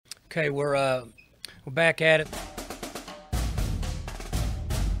Okay, we're back at it.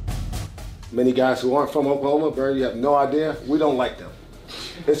 Many guys who aren't from Oklahoma, Barry, you have no idea. We don't like them.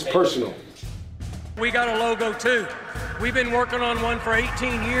 It's personal. We got a logo too. We've been working on one for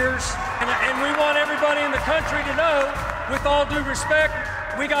 18 years, and we want everybody in the country to know, with all due respect,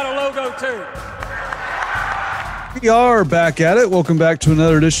 we got a logo too. We are back at it. Welcome back to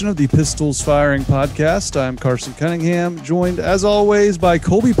another edition of the Pistols Firing Podcast. I'm Carson Cunningham, joined as always by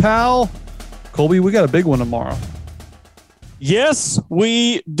Colby Powell. Colby, we got a big one tomorrow. Yes,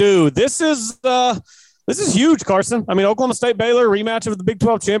 we do. This is huge, Carson. I mean, Oklahoma State Baylor rematch of the Big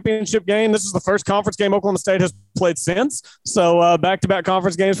 12 championship game. This is the first conference game Oklahoma State has played since. So back-to-back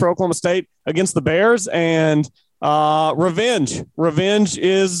conference games for Oklahoma State against the Bears, and revenge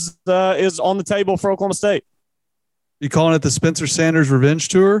is on the table for Oklahoma State. You calling it the Spencer Sanders Revenge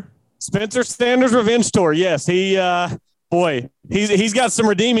Tour? Spencer Sanders Revenge Tour. Yes, he's got some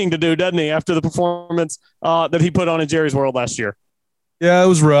redeeming to do, doesn't he? After the performance that he put on in Jerry's World last year. Yeah, it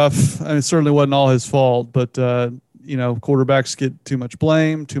was rough. I mean, it certainly wasn't all his fault, but quarterbacks get too much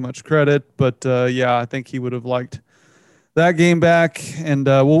blame, too much credit. But I think he would have liked that game back. And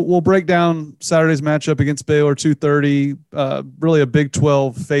we'll break down Saturday's matchup against Baylor, 2:30. Really a Big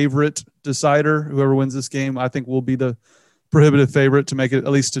 12 favorite decider. Whoever wins this game, I think, will be the prohibitive favorite to make it at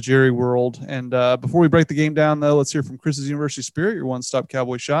least to Jerry World. And before we break the game down, though, let's hear from Chris's University Spirit, your one-stop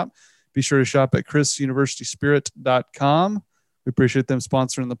Cowboy shop. Be sure to shop at chrisuniversityspirit.com. We appreciate them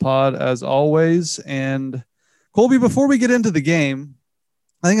sponsoring the pod as always. And Colby, before we get into the game,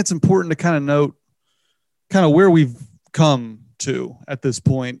 I think it's important to kind of note kind of where we've come to at this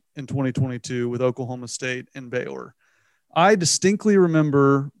point in 2022 with Oklahoma State and Baylor. I distinctly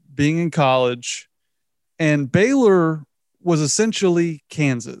remember being in college, and Baylor was essentially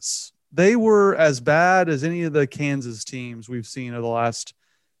Kansas. They were as bad as any of the Kansas teams we've seen over the last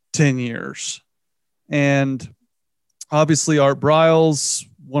 10 years. And obviously Art Briles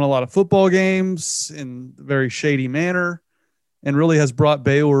won a lot of football games in a very shady manner and really has brought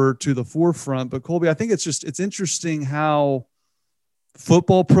Baylor to the forefront. But Colby, I think it's interesting how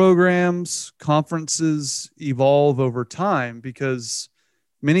football programs, conferences evolve over time, because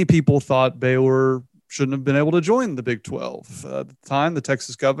many people thought Baylor shouldn't have been able to join the Big 12. At the time, the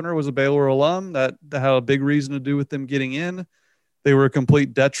Texas governor was a Baylor alum. That had a big reason to do with them getting in. They were a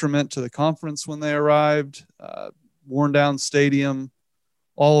complete detriment to the conference when they arrived, worn down stadium,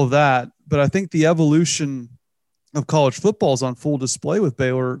 all of that. But I think the evolution of college football is on full display with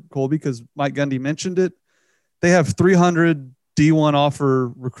Baylor, Colby, because Mike Gundy mentioned it. They have 300 D1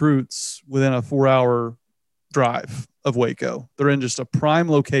 offer recruits within a 4-hour drive of Waco. They're in just a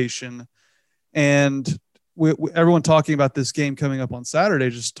prime location. And everyone talking about this game coming up on Saturday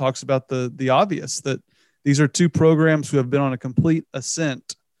just talks about the obvious, that these are two programs who have been on a complete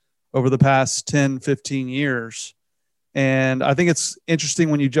ascent over the past 10, 15 years. And I think it's interesting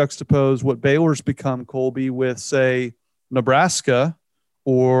when you juxtapose what Baylor's become, Colby, with, say, Nebraska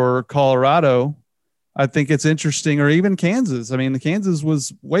or Colorado. I think it's interesting, or even Kansas. I mean, the Kansas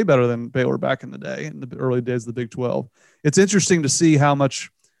was way better than Baylor back in the day, in the early days of the Big 12. It's interesting to see how much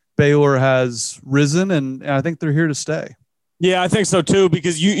Baylor has risen, and I think they're here to stay. Yeah, I think so too,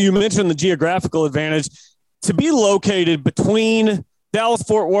 because you mentioned the geographical advantage. To be located between Dallas,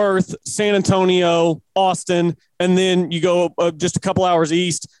 Fort Worth, San Antonio, Austin, and then you go just a couple hours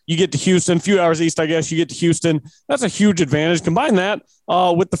east, you get to Houston, a few hours east, I guess, you get to Houston. That's a huge advantage. Combine that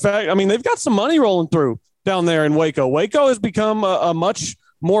with the fact, I mean, they've got some money rolling through down there in Waco. Waco has become a much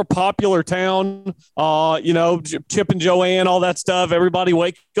more popular town, Chip and Joanne, all that stuff. Everybody,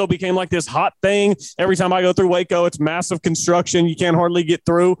 Waco became like this hot thing. Every time I go through Waco, it's massive construction. You can't hardly get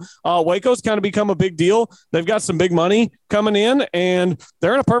through. Waco's kind of become a big deal. They've got some big money coming in, and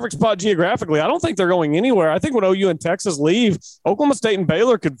they're in a perfect spot geographically. I don't think they're going anywhere. I think when OU and Texas leave, Oklahoma State and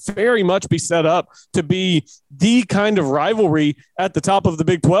Baylor could very much be set up to be the kind of rivalry at the top of the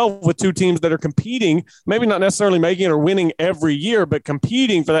Big 12 with two teams that are competing, maybe not necessarily making it or winning every year, but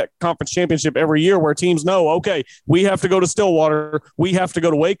competing for that conference championship every year, where teams know, okay, we have to go to Stillwater, we have to go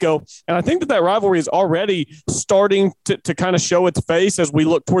to Waco. And I think that rivalry is already starting to kind of show its face as we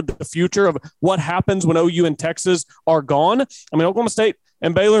look toward the future of what happens when OU and Texas are gone. I mean, Oklahoma State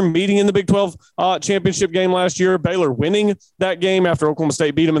and Baylor meeting in the Big 12 championship game last year, Baylor winning that game after Oklahoma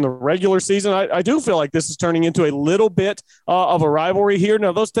State beat them in the regular season. I do feel like this is turning into a little bit of a rivalry here.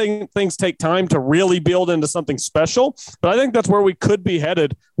 Now, those things take time to really build into something special, but I think that's where we could be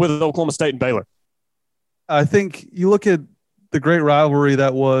headed with Oklahoma State and Baylor. I think you look at the great rivalry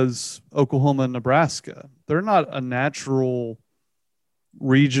that was Oklahoma and Nebraska. They're not a natural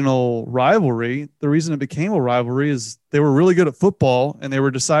regional rivalry. The reason it became a rivalry is they were really good at football and they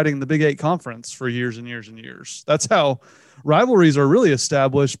were deciding the Big 8 conference for years and years and years. That's how rivalries are really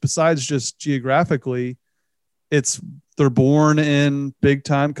established. Besides just geographically, they're born in big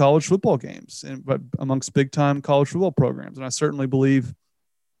time college football games and but amongst big time college football programs. And I certainly believe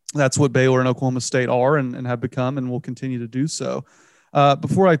that's what Baylor and Oklahoma State are and have become and will continue to do so.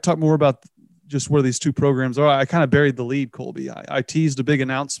 Before I talk more about just where these two programs are, I kind of buried the lead, Colby. I teased a big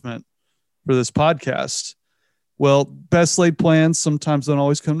announcement for this podcast. Well, best laid plans sometimes don't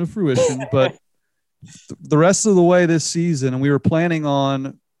always come to fruition, but the rest of the way this season, and we were planning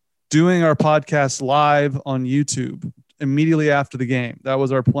on doing our podcast live on YouTube immediately after the game. That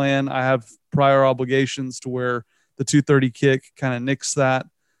was our plan. I have prior obligations to where the 2:30 kick kind of nixed that.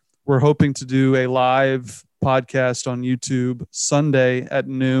 We're hoping to do a live podcast on YouTube Sunday at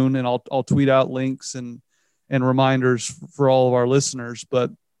noon, and I'll tweet out links and reminders for all of our listeners.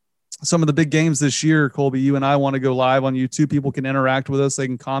 But some of the big games this year, Colby, you and I want to go live on YouTube. People can interact with us. They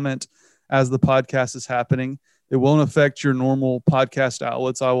can comment as the podcast is happening. It won't affect your normal podcast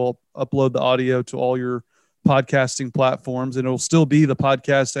outlets. I will upload the audio to all your podcasting platforms, and it'll still be the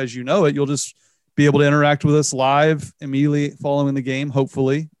podcast as you know it. You'll just be able to interact with us live immediately following the game,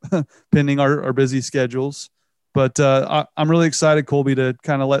 hopefully, pending our busy schedules. But I'm really excited, Colby, to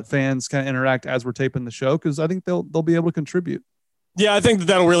kind of let fans kind of interact as we're taping the show, because I think they'll be able to contribute. Yeah, I think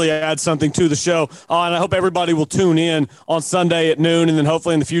that'll really add something to the show. And I hope everybody will tune in on Sunday at noon. And then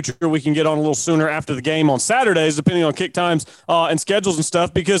hopefully in the future, we can get on a little sooner after the game on Saturdays, depending on kick times and schedules and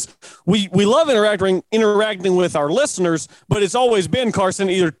stuff, because we love interacting with our listeners. But it's always been, Carson,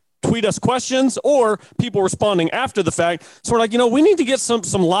 either tweet us questions or people responding after the fact. So we're like, we need to get some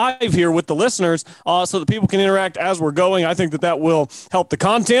live here with the listeners so that people can interact as we're going. I think that will help the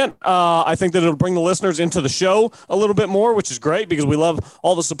content. I think that it'll bring the listeners into the show a little bit more, which is great because we love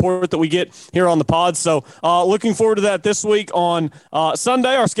all the support that we get here on the pod. So looking forward to that this week on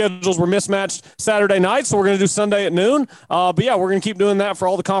Sunday. Our schedules were mismatched Saturday night, so we're going to do Sunday at noon. But yeah, we're going to keep doing that for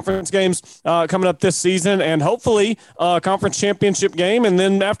all the conference games coming up this season, and hopefully conference championship game. And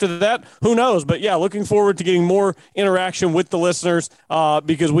then after that, who knows? But yeah, looking forward to getting more interaction with the listeners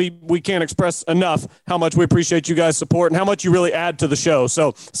because we can't express enough how much we appreciate you guys' support and how much you really add to the show.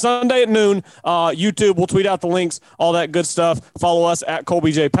 So Sunday at noon, YouTube, we'll tweet out the links, all that good stuff. Follow us at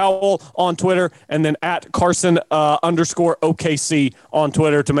Colby J. Powell on Twitter, and then at Carson _OKC on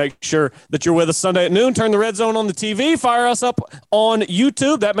Twitter to make sure that you're with us Sunday at noon. Turn the red zone on the TV, fire us up on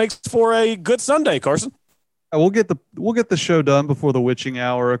YouTube. That makes for a good Sunday, Carson. We'll get the show done before the witching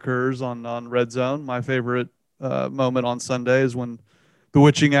hour occurs on Red Zone. My favorite moment on Sunday is when the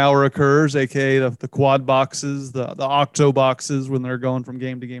witching hour occurs, aka the quad boxes, the octo boxes, when they're going from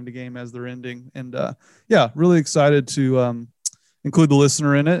game to game to game as they're ending. And yeah, really excited to include the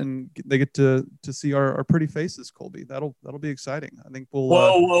listener in it, and they get to see our pretty faces, Colby. That'll be exciting. I think we'll.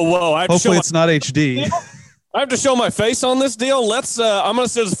 Whoa! Hopefully, it's not HD. I have to show my face on this deal. I'm going to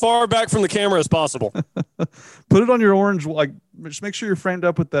sit as far back from the camera as possible. Put it on your orange, just make sure you're framed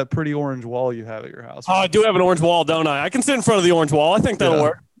up with that pretty orange wall you have at your house. Oh, I do have an orange wall, don't I? I can sit in front of the orange wall. I think that'll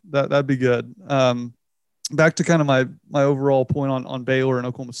work. That'd be good. Back to kind of my overall point on Baylor and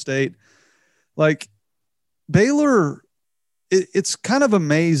Oklahoma State. Like Baylor, it's kind of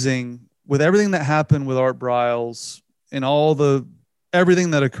amazing with everything that happened with Art Briles and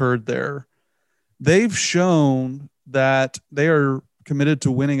everything that occurred there. They've shown that they are committed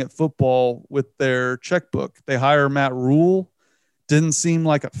to winning at football with their checkbook. They hire Matt Rule, didn't seem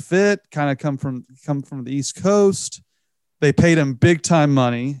like a fit, kind of come from the East Coast. They paid him big time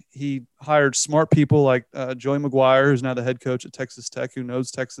money. He hired smart people like Joey McGuire, who's now the head coach at Texas Tech, who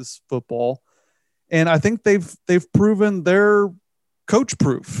knows Texas football. And I think they've proven they're coach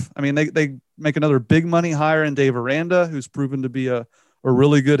proof. I mean, they make another big money hire in Dave Aranda, who's proven to be a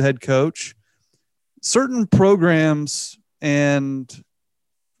really good head coach. Certain programs and,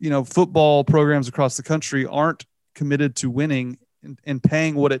 football programs across the country aren't committed to winning and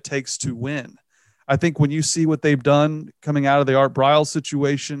paying what it takes to win. I think when you see what they've done coming out of the Art Briles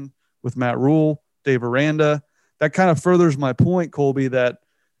situation with Matt Rule, Dave Aranda, that kind of furthers my point, Colby, that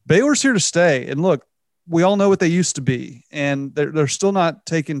Baylor's here to stay. And look, we all know what they used to be, and they're still not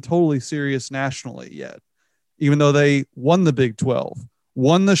taken totally serious nationally yet, even though they won the Big 12.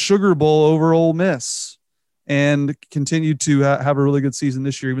 Won the Sugar Bowl over Ole Miss, and continued to have a really good season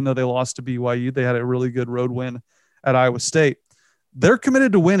this year. Even though they lost to BYU, they had a really good road win at Iowa State. They're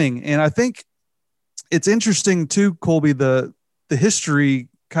committed to winning, and I think it's interesting too, Colby, the history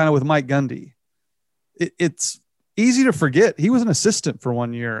kind of with Mike Gundy. It's easy to forget he was an assistant for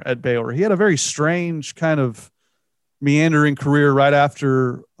 1 year at Baylor. He had a very strange kind of meandering career right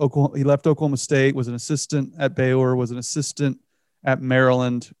after Oklahoma. He left Oklahoma State, was an assistant at Baylor, was an assistant at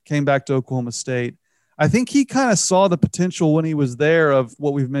Maryland, came back to Oklahoma State. I think he kind of saw the potential when he was there of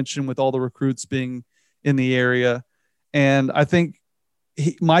what we've mentioned with all the recruits being in the area. And I think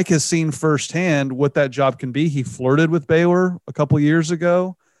Mike has seen firsthand what that job can be. He flirted with Baylor a couple years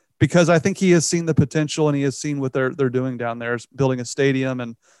ago because I think he has seen the potential and he has seen what they're doing down there, building a stadium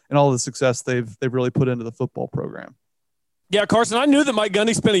and all the success they've really put into the football program. Yeah, Carson, I knew that Mike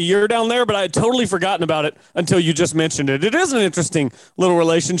Gundy spent a year down there, but I had totally forgotten about it until you just mentioned it. It is an interesting little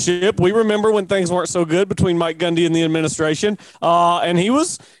relationship. We remember when things weren't so good between Mike Gundy and the administration, and he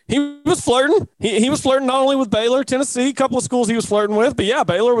was flirting. He was flirting not only with Baylor, Tennessee, a couple of schools he was flirting with, but yeah,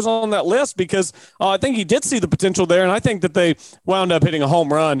 Baylor was on that list because I think he did see the potential there, and I think that they wound up hitting a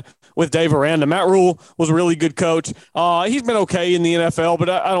home run with Dave Aranda. Matt Rule was a really good coach. He's been okay in the NFL, but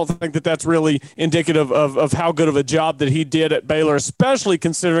I don't think that that's really indicative of how good of a job that he did at Baylor, especially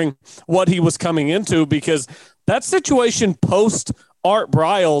considering what he was coming into, because that situation post Art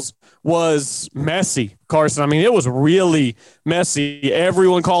Briles was messy, Carson. I mean, it was really messy.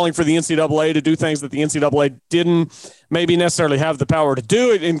 Everyone calling for the NCAA to do things that the NCAA didn't maybe necessarily have the power to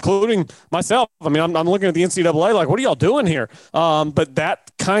do it, including myself. I mean, I'm looking at the NCAA like, what are y'all doing here? But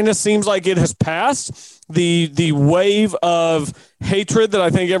that kind of seems like it has passed. The wave of hatred that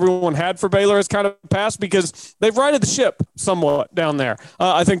I think everyone had for Baylor has kind of passed because they've righted the ship somewhat down there.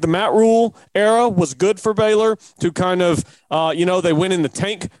 I think the Matt Rule era was good for Baylor to kind of, they went in the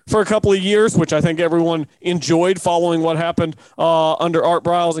tank for a couple of years, which I think everyone enjoyed following what happened under Art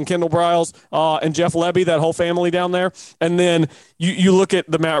Briles and Kendall Briles and Jeff Lebby, that whole family down there. And then you look at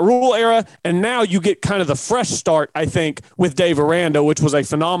the Matt Rule era, and now you get kind of the fresh start, I think, with Dave Aranda, which was a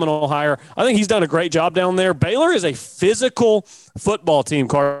phenomenal hire. I think he's done a great job down there. Baylor is a physical football team,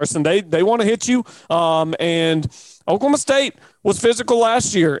 Carson. They want to hit you. And Oklahoma State was physical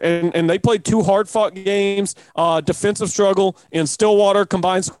last year, and they played 2 hard-fought games, defensive struggle in Stillwater.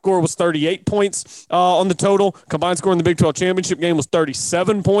 Combined score was 38 points on the total. Combined score in the Big 12 championship game was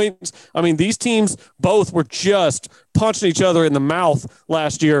 37 points. I mean, these teams both were just punching each other in the mouth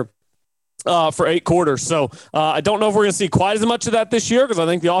last year for 8 quarters. So I don't know if we're going to see quite as much of that this year because I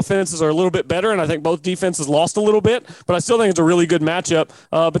think the offenses are a little bit better, and I think both defenses lost a little bit. But I still think it's a really good matchup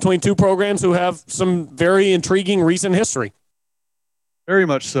between two programs who have some very intriguing recent history. Very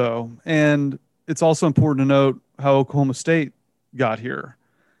much so. And it's also important to note how Oklahoma State got here.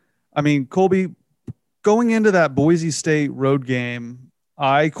 I mean, Colby, going into that Boise State road game,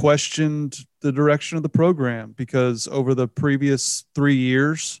 I questioned the direction of the program because over the previous 3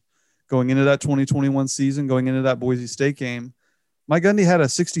 years, going into that 2021 season, going into that Boise State game, Mike Gundy had a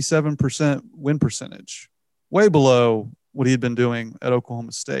 67% win percentage, way below what he had been doing at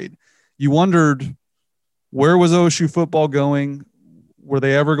Oklahoma State. You wondered, where was OSU football going? Were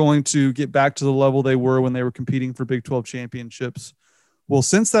they ever going to get back to the level they were when they were competing for Big 12 championships? Well,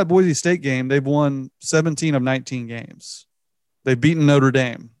 since that Boise State game, they've won 17 of 19 games. They've beaten Notre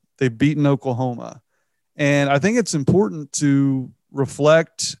Dame. They've beaten Oklahoma. And I think it's important to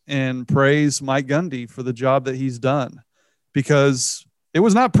reflect and praise Mike Gundy for the job that he's done, because it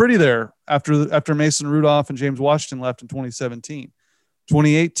was not pretty there after Mason Rudolph and James Washington left in 2017.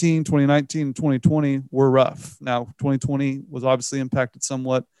 2018, 2019, and 2020 were rough. Now, 2020 was obviously impacted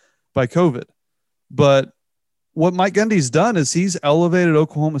somewhat by COVID. But what Mike Gundy's done is he's elevated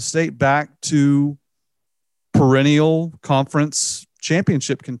Oklahoma State back to perennial conference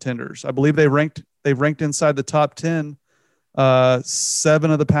championship contenders. I believe they've ranked inside the top 10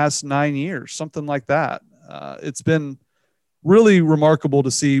 7 of the past 9 years, something like that. It's been really remarkable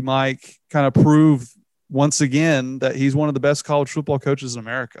to see Mike kind of prove once again that he's one of the best college football coaches in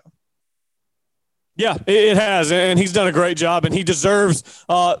America. Yeah, it has, and he's done a great job, and he deserves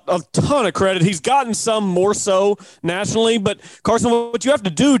a ton of credit. He's gotten some more so nationally, but Carson, what you have to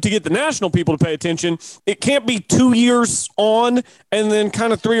do to get the national people to pay attention, it can't be 2 years on and then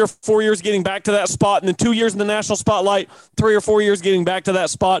kind of 3 or 4 years getting back to that spot, and then 2 years in the national spotlight, 3 or 4 years getting back to that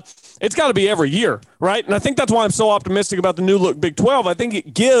spot. It's got to be every year, right? And I think that's why I'm so optimistic about the new look Big 12. I think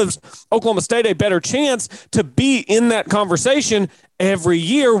it gives Oklahoma State a better chance to be in that conversation every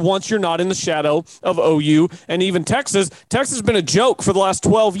year once you're not in the shadow of OU and even Texas. Texas has been a joke for the last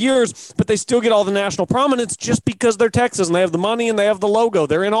 12 years, but they still get all the national prominence just because they're Texas and they have the money and they have the logo.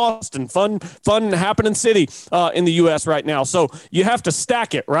 They're in Austin, fun happening city in the U.S. right now. So you have to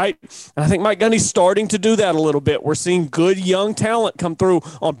stack it, right? And I think Mike Gundy's starting to do that a little bit. We're seeing good young talent come through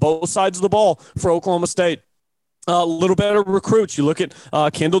on both sides of the ball for Oklahoma State. A little better recruits. You look at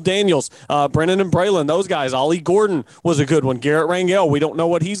Kendall Daniels, Brennan and Braylon, those guys. Ollie Gordon was a good one. Garrett Rangel, we don't know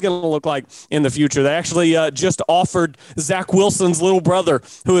what he's going to look like in the future. They actually just offered Zach Wilson's little brother,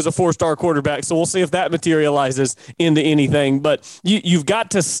 who is a 4-star quarterback. So we'll see if that materializes into anything. But you've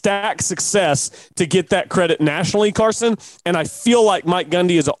got to stack success to get that credit nationally, Carson. And I feel like Mike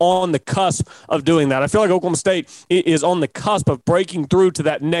Gundy is on the cusp of doing that. I feel like Oklahoma State is on the cusp of breaking through to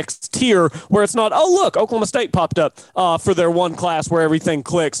that next tier where it's not, oh, look, Oklahoma State popped up for their one class where everything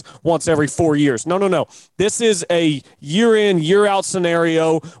clicks once every 4 years. No. This is a year in, year out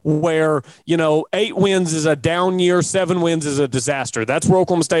scenario where, 8 wins is a down year, 7 wins is a disaster. That's where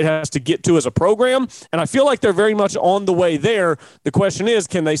Oklahoma State has to get to as a program. And I feel like they're very much on the way there. The question is,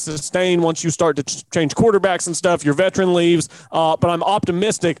 can they sustain once you start to change quarterbacks and stuff, your veteran leaves? But I'm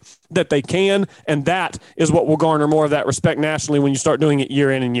optimistic that they can. And that is what will garner more of that respect nationally when you start doing it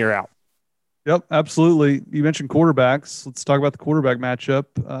year in and year out. Yep, absolutely. You mentioned quarterbacks. Let's talk about the quarterback matchup.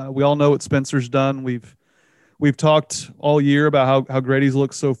 We all know what Spencer's done. We've talked all year about how great he's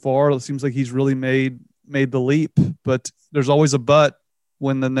looked so far. It seems like he's really made the leap, but there's always a but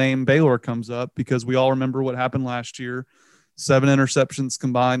when the name Baylor comes up, because we all remember what happened last year. 7 interceptions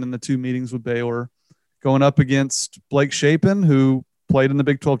combined in the 2 meetings with Baylor, going up against Blake Shapen, who played in the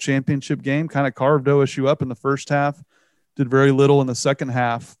Big 12 championship game, kind of carved OSU up in the first half, did very little in the second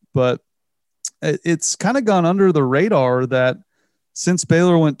half, but it's kind of gone under the radar that since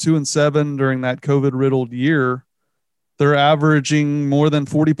Baylor went 2-7 during that COVID-riddled year, they're averaging more than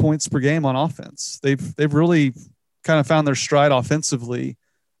 40 points per game on offense. They've really kind of found their stride offensively,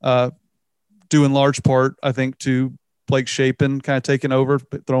 due in large part, I think, to Blake Shapen kind of taking over,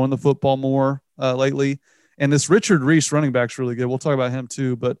 throwing the football more lately. And this Richard Reese running back's really good. We'll talk about him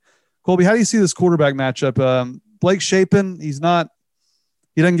too. But Colby, how do you see this quarterback matchup? Blake Shapen, he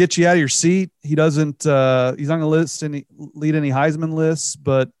doesn't get you out of your seat. He's not going to lead any Heisman lists,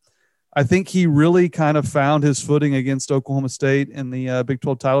 but I think he really kind of found his footing against Oklahoma State in the Big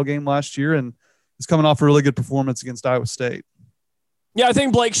 12 title game last year, and is coming off a really good performance against Iowa State. Yeah, I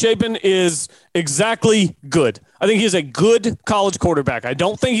think Blake Shapen is exactly good. I think he's a good college quarterback. I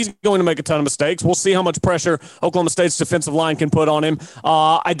don't think he's going to make a ton of mistakes. We'll see how much pressure Oklahoma State's defensive line can put on him.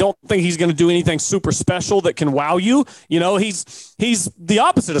 I don't think he's going to do anything super special that can wow you. He's the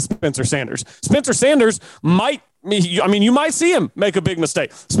opposite of Spencer Sanders. Spencer Sanders you might see him make a big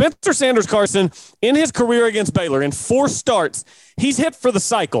mistake. Spencer Sanders, Carson, in his career against Baylor, in 4 starts, he's hit for the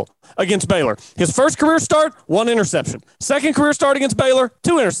cycle against Baylor. His first career start, 1 interception. Second career start against Baylor,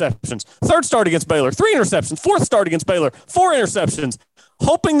 2 interceptions. Third start against Baylor, 3 interceptions. Fourth start against Baylor, 4 interceptions.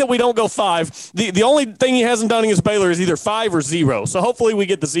 Hoping that we don't go 5. The only thing he hasn't done against Baylor is either 5 or 0. So hopefully we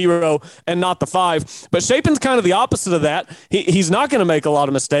get the 0 and not the 5. But Shapen's kind of the opposite of that. He's not going to make a lot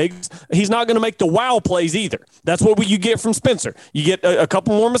of mistakes. He's not going to make the wow plays either. That's what you get from Spencer. You get a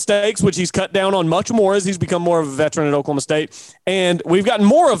couple more mistakes, which he's cut down on much more as he's become more of a veteran at Oklahoma State. And we've gotten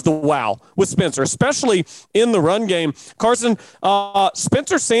more of the wow with Spencer, especially in the run game. Carson,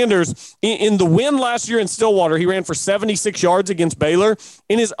 Spencer Sanders, in the win last year in Stillwater, he ran for 76 yards against Baylor.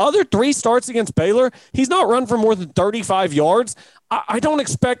 In his other 3 starts against Baylor, he's not run for more than 35 yards. I don't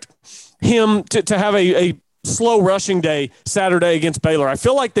expect him to have a slow rushing day Saturday against Baylor. I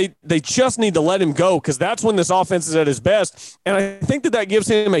feel like they just need to let him go, because that's when this offense is at its best. And I think that gives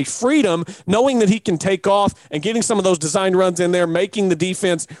him a freedom, knowing that he can take off and getting some of those designed runs in there, making the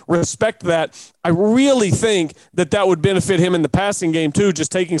defense respect that. I really think that would benefit him in the passing game too,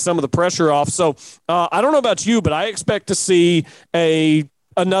 just taking some of the pressure off. So I don't know about you, but I expect to see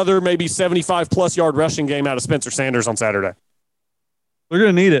another maybe 75-plus yard rushing game out of Spencer Sanders on Saturday. They're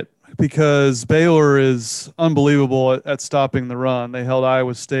going to need it, because Baylor is unbelievable at stopping the run. They held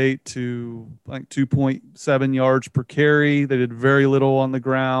Iowa State to like 2.7 yards per carry. They did very little on the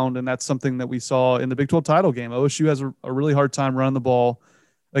ground, and that's something that we saw in the Big 12 title game. OSU has a really hard time running the ball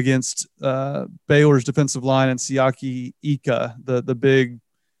against Baylor's defensive line and Siaki Ika, the big,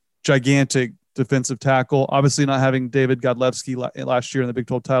 gigantic defensive tackle. Obviously not having David Godlewski last year in the Big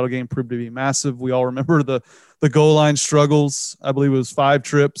 12 title game proved to be massive. We all remember the goal line struggles. I believe it was 5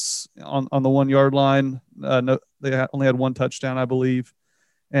 trips on the 1 yard line. They only had 1 touchdown, I believe.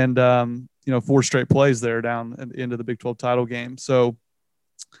 And, 4 straight plays there down into the Big 12 title game. So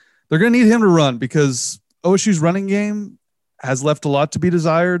they're going to need him to run, because OSU's running game has left a lot to be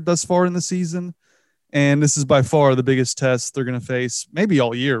desired thus far in the season. And this is by far the biggest test they're going to face, maybe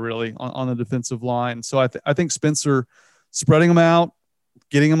all year, really, on the defensive line. So I think Spencer spreading them out,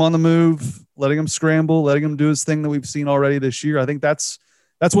 getting him on the move, letting him scramble, letting him do his thing that we've seen already this year. I think that's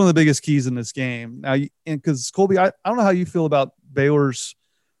one of the biggest keys in this game. Now, because Colby, I don't know how you feel about Baylor's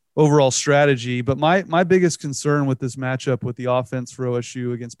overall strategy. But my biggest concern with this matchup with the offense for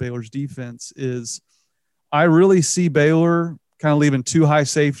OSU against Baylor's defense is I really see Baylor kind of leaving 2 high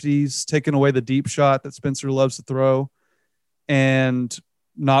safeties, taking away the deep shot that Spencer loves to throw, and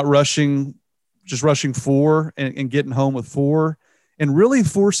not rushing, just rushing 4 and getting home with 4, and really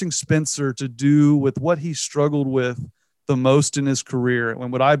forcing Spencer to do with what he struggled with the most in his career.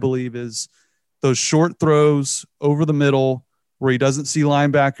 And what I believe is those short throws over the middle where he doesn't see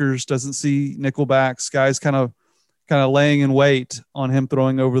linebackers, doesn't see nickelbacks, guys kind of laying in wait on him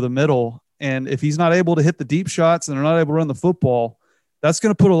throwing over the middle. And if he's not able to hit the deep shots and they're not able to run the football, that's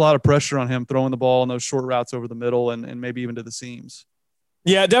going to put a lot of pressure on him throwing the ball in those short routes over the middle and maybe even to the seams.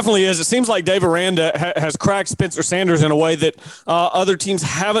 Yeah, it definitely is. It seems like Dave Aranda has cracked Spencer Sanders in a way that other teams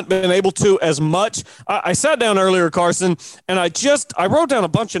haven't been able to as much. I sat down earlier, Carson, and I wrote down a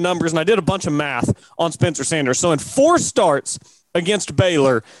bunch of numbers and I did a bunch of math on Spencer Sanders. So in 4 starts against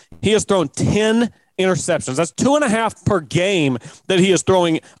Baylor, he has thrown 10 interceptions. That's 2.5 per game that he is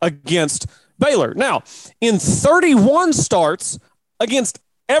throwing against Baylor. Now, in 31 starts against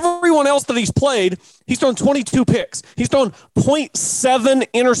everyone else that he's played, he's thrown 22 picks. He's thrown 0.7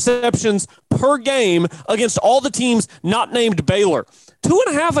 interceptions per game against all the teams not named Baylor.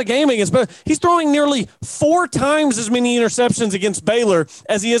 2.5 a game against Baylor. He's throwing nearly 4 times as many interceptions against Baylor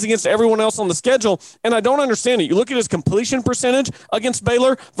as he is against everyone else on the schedule, and I don't understand it. You look at his completion percentage against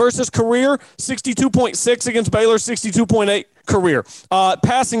Baylor versus career, 62.6 against Baylor, 62.8 career.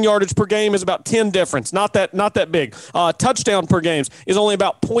 Passing yardage per game is about 10 difference. Not that big. Touchdown per games is only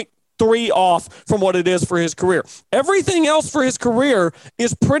about 0.3 off from what it is for his career. Everything else for his career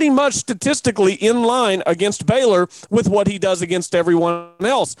is pretty much statistically in line against Baylor with what he does against everyone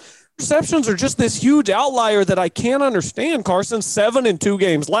else. Receptions are just this huge outlier that I can't understand, Carson. 7 in 2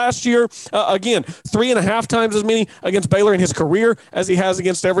 games last year. Again, 3.5 times as many against Baylor in his career as he has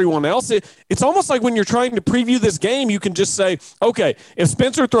against everyone else. It's almost like when you're trying to preview this game, you can just say, okay, if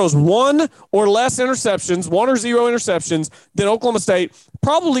Spencer throws 1 or less interceptions, 1 or 0 interceptions, then Oklahoma State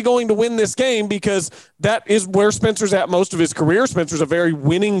probably going to win this game because that is where Spencer's at most of his career. Spencer's a very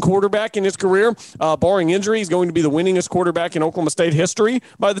winning quarterback in his career. Barring injury, he's going to be the winningest quarterback in Oklahoma State history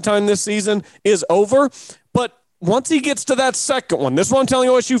by the time this season is over. But once he gets to that second one, this is what I'm telling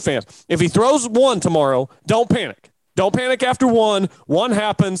OSU fans, if he throws 1 tomorrow, don't panic. Don't panic after 1. 1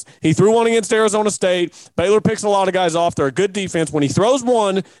 happens. He threw 1 against Arizona State. Baylor picks a lot of guys off. They're a good defense. When he throws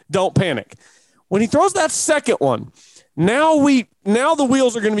 1, don't panic. When he throws that second one, now the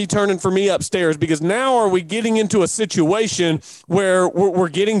wheels are going to be turning for me upstairs, because now are we getting into a situation where we're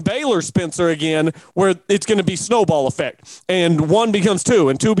getting Baylor Spencer again, where it's going to be snowball effect, and 1 becomes 2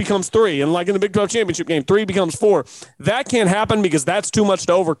 and 2 becomes 3. And like in the Big 12 championship game, 3 becomes 4. That can't happen because that's too much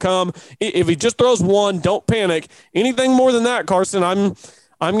to overcome. If he just throws 1, don't panic. Anything more than that, Carson, I'm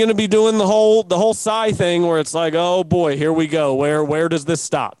going to be doing the whole sigh thing where it's like, oh boy, here we go. Where does this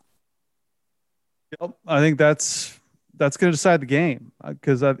stop? Yep. I think that's going to decide the game,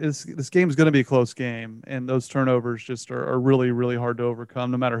 because this game is going to be a close game, and those turnovers just are really, really hard to overcome,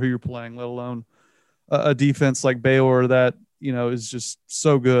 no matter who you're playing, let alone a defense like Baylor that, is just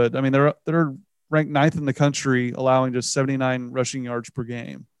so good. I mean, they're ranked 9th in the country, allowing just 79 rushing yards per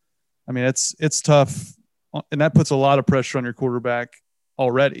game. I mean, it's tough, and that puts a lot of pressure on your quarterback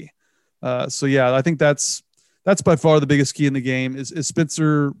already. So yeah, I think that's by far the biggest key in the game is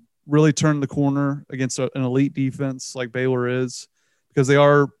Spencer really turn the corner against an elite defense like Baylor is, because they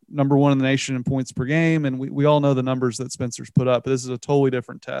are number 1 in the nation in points per game. And we all know the numbers that Spencer's put up, but this is a totally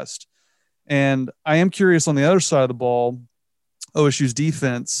different test. And I am curious on the other side of the ball, OSU's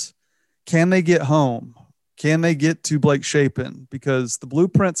defense, can they get home? Can they get to Blake Shapen? Because the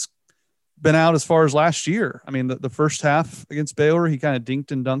blueprint's been out as far as last year. I mean, the first half against Baylor, he kind of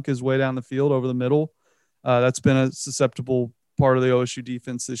dinked and dunked his way down the field over the middle. That's been a susceptible part of the OSU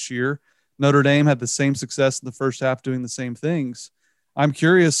defense this year. Notre Dame had the same success in the first half doing the same things. I'm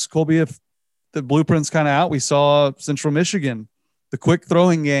curious, Colby, if the blueprint's kind of out. We saw Central Michigan. The quick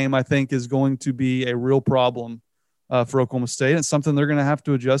throwing game, I think, is going to be a real problem for Oklahoma State. It's something they're going to have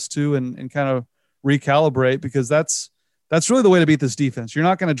to adjust to and kind of recalibrate, because that's really the way to beat this defense. You're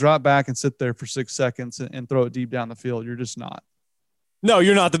not going to drop back and sit there for 6 seconds and throw it deep down the field. You're just not. No,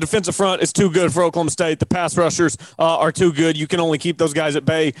 you're not. The defensive front is too good for Oklahoma State. The pass rushers are too good. You can only keep those guys at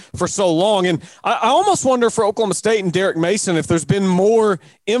bay for so long. And I almost wonder for Oklahoma State and Derek Mason if there's been more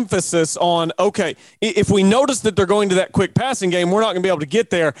emphasis on, okay, if we notice that they're going to that quick passing game, we're not going to be able to get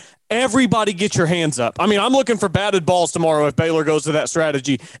there. everybody get your hands up. I mean, I'm looking for batted balls tomorrow if Baylor goes to that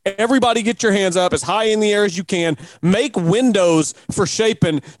strategy. Everybody get your hands up as high in the air as you can. Make windows for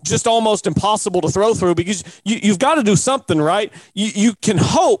Shapen just almost impossible to throw through, because you've got to do something, right? You can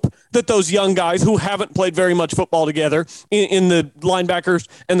hope that those young guys who haven't played very much football together in the linebackers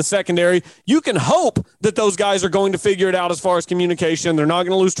and the secondary, you can hope that those guys are going to figure it out as far as communication. They're not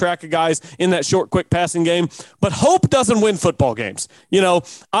going to lose track of guys in that short, quick passing game. But hope doesn't win football games. You know,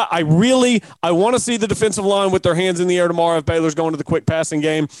 I want to see the defensive line with their hands in the air tomorrow if Baylor's going to the quick passing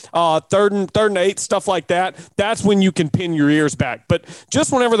game. Third and 8, stuff like that. That's when you can pin your ears back. But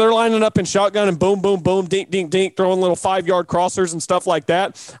just whenever they're lining up in shotgun and boom, boom, boom, dink, dink, dink, throwing little 5-yard crossers and stuff like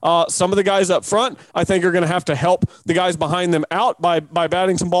that, some of the guys up front, I think, are going to have to help the guys behind them out by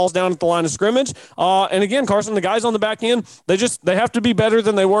batting some balls down at the line of scrimmage. And again, Carson, the guys on the back end, they have to be better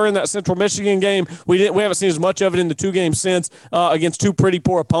than they were in that Central Michigan game. We haven't seen as much of it in the 2 games since against 2 pretty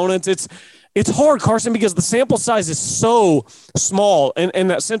poor opponents. It's hard, Carson, because the sample size is so small. And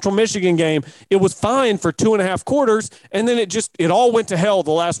that Central Michigan game, it was fine for 2.5 quarters, and then it all went to hell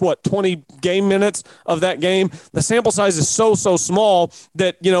the last, 20 game minutes of that game. The sample size is so small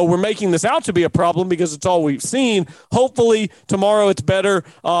that, we're making this out to be a problem because it's all we've seen. Hopefully tomorrow it's better.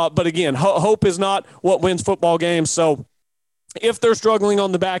 But again, hope is not what wins football games. So if they're struggling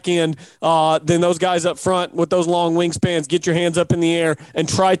on the back end, then those guys up front with those long wingspans, get your hands up in the air and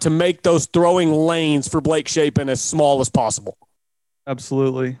try to make those throwing lanes for Blake Shapen as small as possible.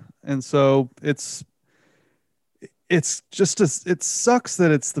 Absolutely. And so it sucks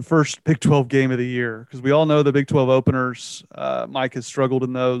that it's the first Big 12 game of the year, because we all know the Big 12 openers. Mike has struggled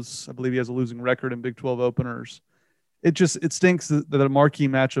in those. I believe he has a losing record in Big 12 openers. It stinks that a marquee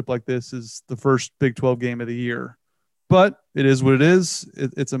matchup like this is the first Big 12 game of the year. But it is what it is.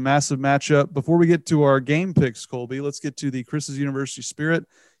 It's a massive matchup. Before we get to our game picks, Colby, let's get to the Chris's University Spirit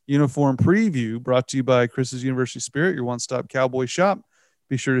uniform preview, brought to you by Chris's University Spirit, your one-stop cowboy shop.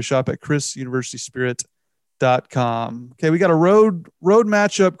 Be sure to shop at chrisuniversityspirit.com. Okay, we got a road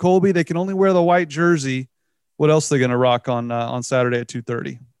matchup, Colby. They can only wear the white jersey. What else are they going to rock on Saturday at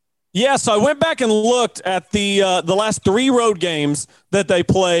 2:30? Yeah, so I went back and looked at the last 3 road games that they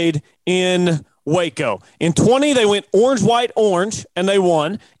played in Waco. In 20, they went orange, white, orange, and they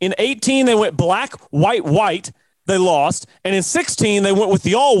won. In 18, they went black, white, white. They lost. And in 16, they went with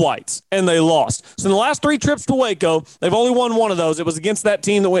the all whites and they lost. So in the last 3 trips to Waco, they've only won one of those. It was against that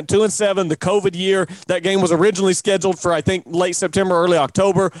team that went 2-7, the COVID year. That game was originally scheduled for, I think, late September, early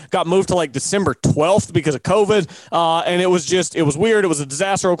October. Got moved to like December 12th because of COVID. And it was weird. It was a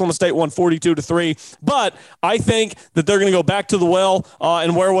disaster. Oklahoma State won 42-3. But I think that they're going to go back to the well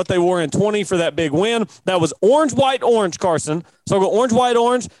and wear what they wore in 20 for that big win. That was orange, white, orange, Carson. So I'll go orange, white,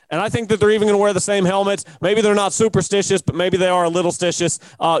 orange, and I think that they're even going to wear the same helmets. Maybe they're not superstitious, but maybe they are a little stitious.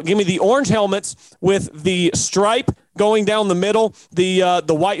 Give me the orange helmets with the stripe going down the middle, the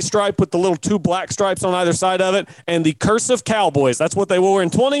white stripe with the little 2 black stripes on either side of it, and the cursive Cowboys. That's what they wore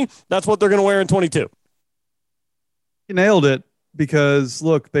in 20. That's what they're going to wear in 22. You nailed it, because,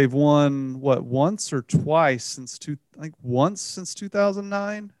 look, they've won, once or twice since once since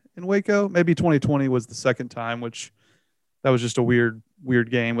 2009 in Waco. Maybe 2020 was the second time, which – that was just a weird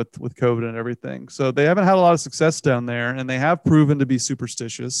game with COVID and everything. So they haven't had a lot of success down there, and they have proven to be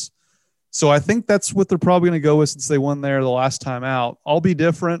superstitious. So I think that's what they're probably going to go with, since they won there the last time out. I'll be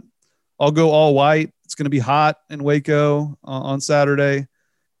different. I'll go all white. It's going to be hot in Waco on Saturday.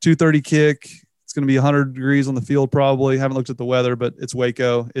 2:30 kick. It's going to be 100 degrees on the field probably. Haven't looked at the weather, but it's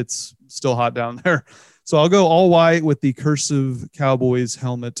Waco. It's still hot down there. So I'll go all white with the cursive Cowboys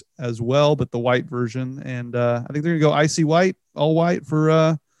helmet as well, but the white version. And I think they're going to go icy white, all white for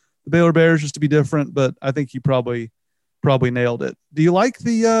the Baylor Bears, just to be different. But I think you probably nailed it. Do you like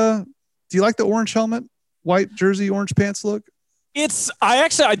the orange helmet, white jersey, orange pants look?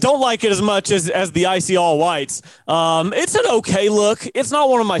 I don't like it as much as the icy all whites. It's an okay look. It's not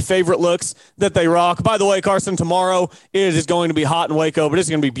one of my favorite looks that they rock. By the way, Carson, tomorrow it is going to be hot in Waco, but it's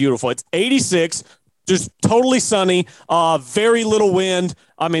going to be beautiful. It's 86. Just totally sunny, very little wind.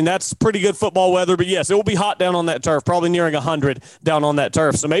 I mean, that's pretty good football weather. But, yes, it will be hot down on that turf, probably nearing 100 down on that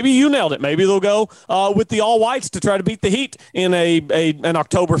turf. So maybe you nailed it. Maybe they'll go with the all-whites to try to beat the Heat in an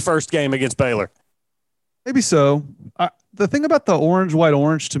October 1st game against Baylor. Maybe so. The thing about the orange, white,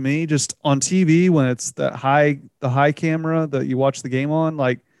 orange to me, just on TV when it's the high camera that you watch the game on,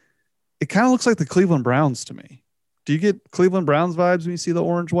 like, it kind of looks like the Cleveland Browns to me. Do you get Cleveland Browns vibes when you see the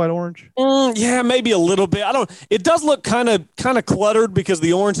orange, white, orange? Yeah, maybe a little bit. It does look kind of cluttered because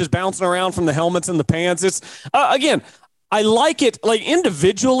the orange is bouncing around from the helmets and the pants. It's again, I like it. Like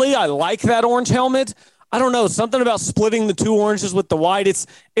individually, I like that orange helmet. I don't know, something about splitting the two oranges with the white. It's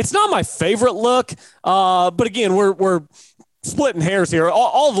not my favorite look, but again, we're splitting hairs here.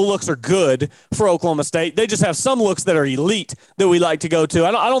 All the looks are good for Oklahoma State. They just have some looks that are elite that we like to go to.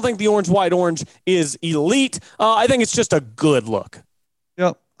 I don't think the white orange is elite. I think it's just a good look.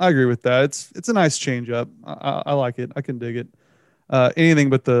 Yep, I agree with that. It's a nice change up. I like it. I can dig it. Anything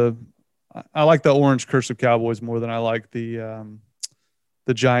but I like the orange cursive Cowboys more than I like the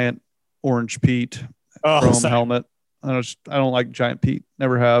giant orange Pete chrome helmet. I don't like giant Pete.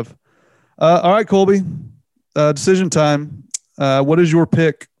 Never have. All right, Colby. Decision time. What is your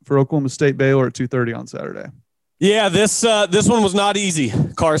pick for Oklahoma State Baylor at 2:30 on Saturday? Yeah, this one was not easy,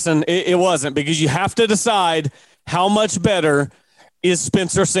 Carson. It wasn't, because you have to decide how much better is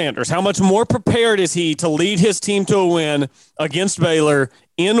Spencer Sanders. How much more prepared is he to lead his team to a win against Baylor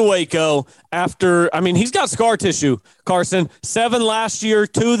in Waco after, he's got scar tissue, Carson. 7 last year,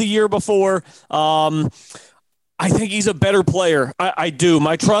 2 the year before. I think he's a better player. I do.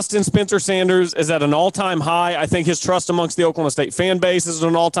 My trust in Spencer Sanders is at an all-time high. I think his trust amongst the Oklahoma State fan base is at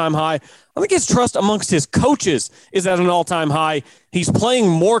an all-time high. I think his trust amongst his coaches is at an all-time high. He's playing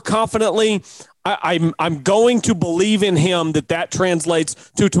more confidently. I'm going to believe in him that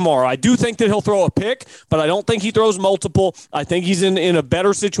translates to tomorrow. I do think that he'll throw a pick, but I don't think he throws multiple. I think he's in a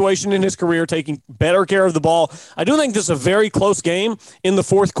better situation in his career, taking better care of the ball. I do think this is a very close game in the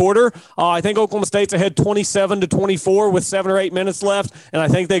fourth quarter. I think Oklahoma State's ahead 27-24 with 7 or 8 minutes left, and I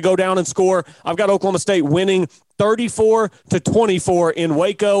think they go down and score. I've got Oklahoma State winning 34-24 in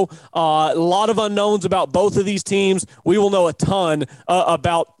Waco. A lot of unknowns about both of these teams. We will know a ton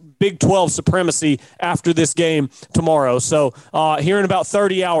about Big 12 supremacy after this game tomorrow. So here in about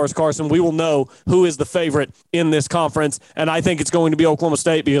 30 hours, Carson, we will know who is the favorite in this conference. And I think it's going to be Oklahoma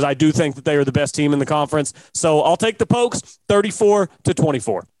State, because I do think that they are the best team in the conference. So I'll take the Pokes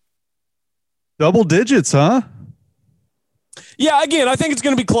 34-24. Double digits, huh? Yeah, again, I think it's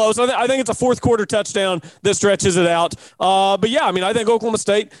going to be close. I think it's a fourth quarter touchdown that stretches it out. But yeah, I think Oklahoma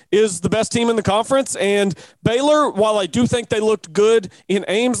State is the best team in the conference. And Baylor, while I do think they looked good in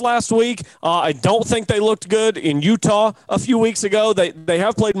Ames last week, I don't think they looked good in Utah a few weeks ago. They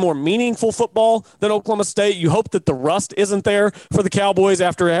have played more meaningful football than Oklahoma State. You hope that the rust isn't there for the Cowboys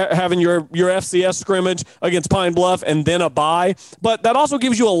after having your FCS scrimmage against Pine Bluff and then a bye. But that also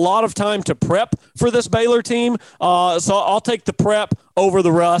gives you a lot of time to prep for this Baylor team. So I'll take the prep over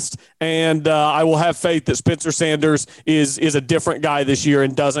the rust, and I will have faith that Spencer Sanders is a different guy this year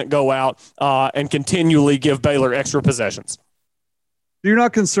and doesn't go out and continually give Baylor extra possessions. You're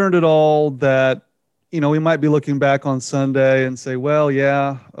not concerned at all that, we might be looking back on Sunday and say, well,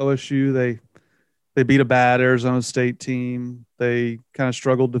 yeah, OSU, they beat a bad Arizona State team. They kind of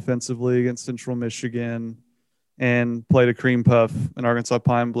struggled defensively against Central Michigan and played a cream puff in Arkansas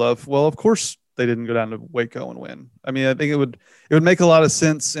Pine Bluff. Well, of course, they didn't go down to Waco and win. I think it would make a lot of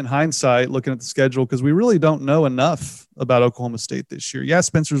sense in hindsight looking at the schedule, because we really don't know enough about Oklahoma State this year. Yeah,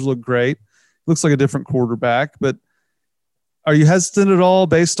 Spencer's looked great. Looks like a different quarterback, but are you hesitant at all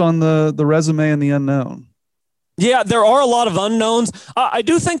based on the resume and the unknown? Yeah, there are a lot of unknowns. I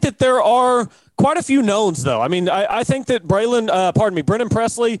do think that there are quite a few knowns, though. I think that Brennan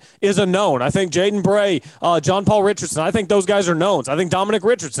Presley is a known. I think Jaden Bray, John Paul Richardson, I think those guys are knowns. I think Dominic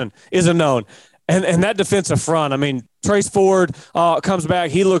Richardson is a known. And that defensive front, Trace Ford comes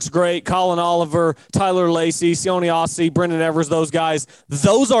back. He looks great. Colin Oliver, Tyler Lacey, Sione Ossie, Brendan Evers, those guys,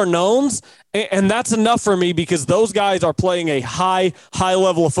 those are knowns. And that's enough for me, because those guys are playing a high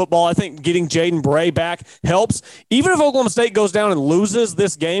level of football. I think getting Jaden Bray back helps. Even if Oklahoma State goes down and loses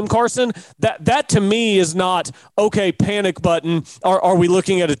this game, Carson, that to me is not, okay, panic button. Are we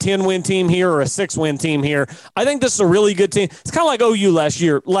looking at a 10-win team here or a 6-win team here? I think this is a really good team. It's kind of like OU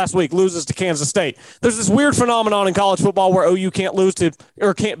last week, loses to Kansas State. There's this weird phenomenon in college football where OU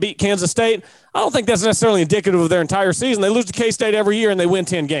can't beat Kansas State. I don't think that's necessarily indicative of their entire season. They lose to K-State every year and they win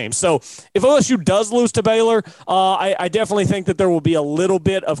 10 games. So if OSU does lose to Baylor, I definitely think that there will be a little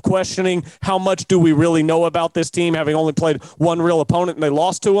bit of questioning. How much do we really know about this team, having only played one real opponent and they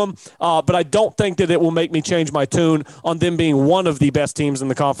lost to them? But I don't think that it will make me change my tune on them being one of the best teams in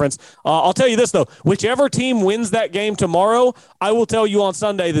the conference. I'll tell you this, though. Whichever team wins that game tomorrow, I will tell you on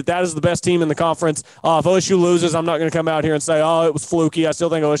Sunday that is the best team in the conference. If OSU loses, I'm not going to come out here and say, oh, it was fluky. I still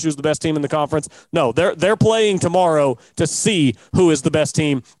think OSU is the best team in the conference. No, they're playing tomorrow to see who is the best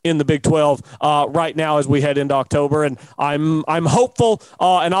team in the Big 12 right now as we head into October, and I'm hopeful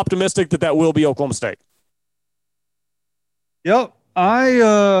and optimistic that will be Oklahoma State. Yep,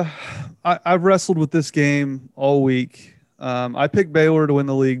 I've wrestled with this game all week. I picked Baylor to win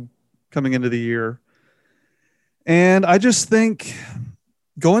the league coming into the year, and I just think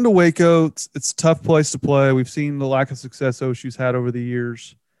going to Waco, it's a tough place to play. We've seen the lack of success OSU's had over the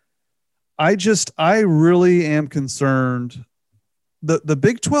years. I really am concerned. The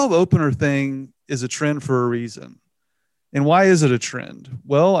Big 12 opener thing is a trend for a reason. And why is it a trend?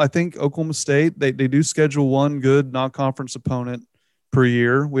 Well, I think Oklahoma State, they do schedule one good non-conference opponent per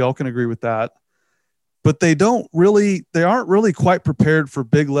year. We all can agree with that. But they aren't really quite prepared for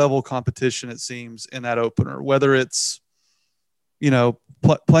big level competition, it seems, in that opener, whether it's,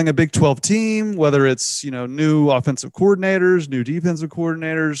 playing a Big 12 team, whether it's, new offensive coordinators, new defensive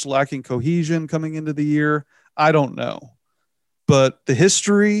coordinators, lacking cohesion coming into the year. I don't know. But the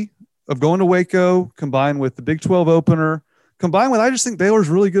history of going to Waco combined with the Big 12 opener, combined with, I just think Baylor's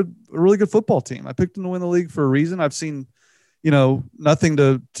a really good football team. I picked them to win the league for a reason. I've seen, nothing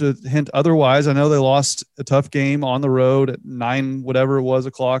to hint otherwise. I know they lost a tough game on the road at 9, whatever it was,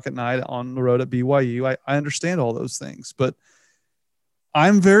 o'clock at night on the road at BYU. I understand all those things, but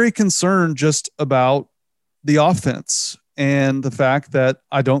I'm very concerned just about the offense and the fact that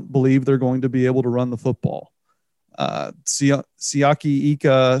I don't believe they're going to be able to run the football. Siaki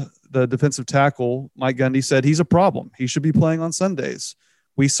Ika, the defensive tackle, Mike Gundy, said he's a problem. He should be playing on Sundays.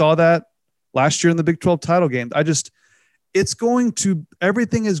 We saw that last year in the Big 12 title game.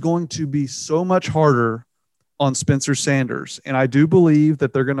 Everything is going to be so much harder on Spencer Sanders. And I do believe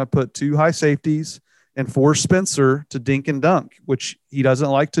that they're going to put 2 high safeties and force Spencer to dink and dunk, which he doesn't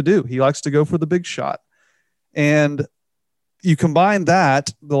like to do. He likes to go for the big shot. And you combine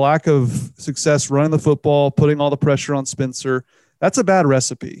that, the lack of success running the football, putting all the pressure on Spencer, that's a bad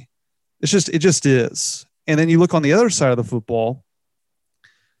recipe. It just is. And then you look on the other side of the football,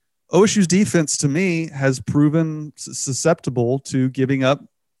 OSU's defense, to me, has proven susceptible to giving up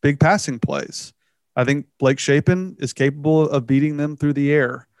big passing plays. I think Blake Shapen is capable of beating them through the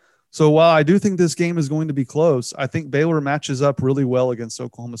air. So while I do think this game is going to be close, I think Baylor matches up really well against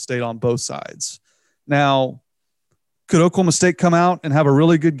Oklahoma State on both sides. Now, could Oklahoma State come out and have a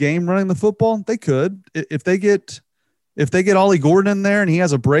really good game running the football? They could. If they get Ollie Gordon in there and he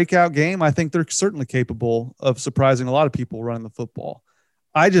has a breakout game, I think they're certainly capable of surprising a lot of people running the football.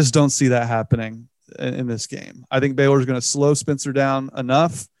 I just don't see that happening in this game. I think Baylor's going to slow Spencer down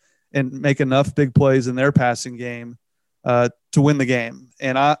enough and make enough big plays in their passing game to win the game.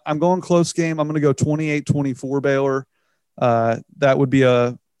 And I'm going close game. I'm going to go 28-24 Baylor. That would be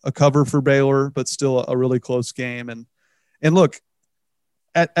a cover for Baylor, but still a really close game. And look,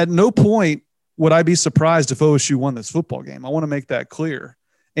 at no point would I be surprised if OSU won this football game. I want to make that clear.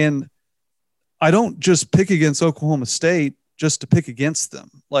 And I don't just pick against Oklahoma State just to pick against them.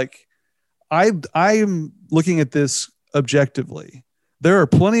 Like I am looking at this objectively. There are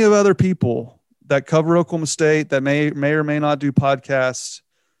plenty of other people that cover Oklahoma State that may or may not do podcasts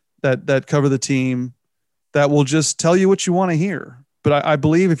that cover the team that will just tell you what you want to hear. But I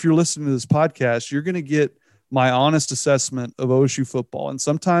believe if you're listening to this podcast, you're going to get my honest assessment of OSU football. And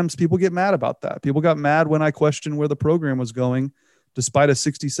sometimes people get mad about that. People got mad when I questioned where the program was going, despite a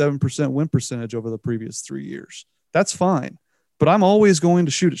 67% win percentage over the previous 3 years. That's fine. But I'm always going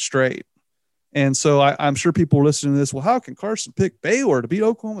to shoot it straight. And so I'm sure people are listening to this. Well, how can Carson pick Baylor to beat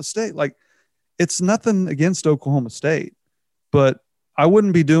Oklahoma State? Like, it's nothing against Oklahoma State, but I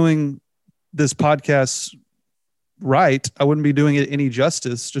wouldn't be doing this podcast right. I wouldn't be doing it any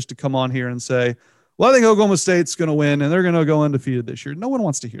justice just to come on here and say, well, I think Oklahoma State's going to win and they're going to go undefeated this year. No one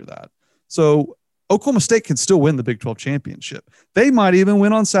wants to hear that. So Oklahoma State can still win the Big 12 championship. They might even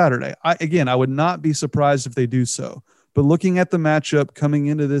win on Saturday. I would not be surprised if they do so. But looking at the matchup coming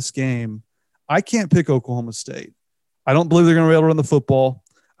into this game, I can't pick Oklahoma State. I don't believe they're going to be able to run the football.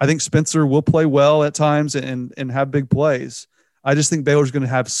 I think Spencer will play well at times and have big plays. I just think Baylor's going to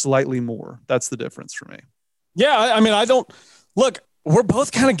have slightly more. That's the difference for me. Yeah, I mean, I don't – look, we're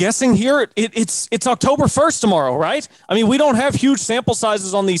both kind of guessing here. It's October 1st tomorrow, right? I mean, we don't have huge sample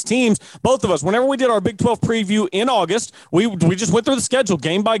sizes on these teams. Both of us, whenever we did our Big 12 preview in August, we just went through the schedule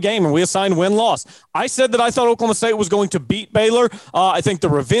game by game and we assigned win-loss. I said that I thought Oklahoma State was going to beat Baylor. I think the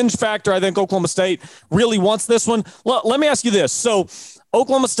revenge factor, I think Oklahoma State really wants this one. Let me ask you this. So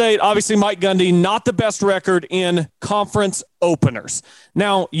Oklahoma State, obviously Mike Gundy, not the best record in conference openers.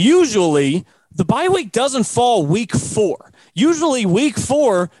 Now, usually the bye week doesn't fall week 4. Usually week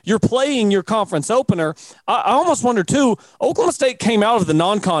 4, you're playing your conference opener. I almost wonder, too, Oklahoma State came out of the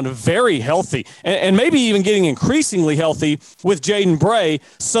non-con very healthy and maybe even getting increasingly healthy with Jaden Bray.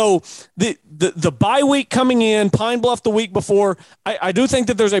 So the bye week coming in, Pine Bluff the week before, I do think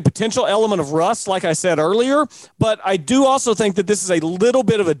that there's a potential element of rust, like I said earlier, but I do also think that this is a little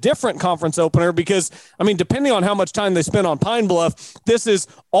bit of a different conference opener because, I mean, depending on how much time they spend on Pine Bluff, this is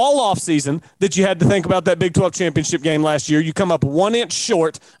all offseason that you had to think about that Big 12 championship game last year. You come up 1 inch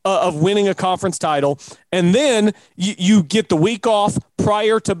short of winning a conference title. And then you get the week off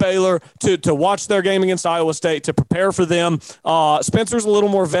prior to Baylor to watch their game against Iowa State, to prepare for them. Spencer's a little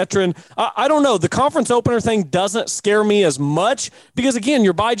more veteran. I don't know. The conference opener thing doesn't scare me as much because, again,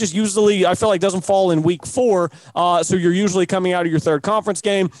 your bye just usually, I feel like, doesn't fall in week 4. So you're usually coming out of your third conference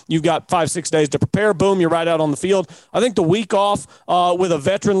game. You've got 5-6 days to prepare. Boom, you're right out on the field. I think the week off with a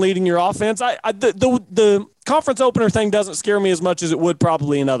veteran leading your offense, the conference opener thing doesn't scare me as much as it would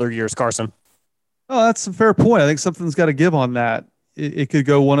probably in other years, Carson. Oh, that's a fair point. I think something's got to give on that. It could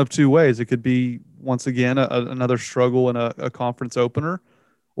go one of two ways. It could be, once again, another struggle in a conference opener,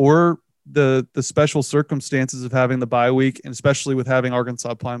 or the special circumstances of having the bye week, and especially with having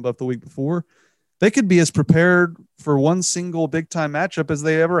Arkansas Pine Bluff the week before, they could be as prepared for one single big-time matchup as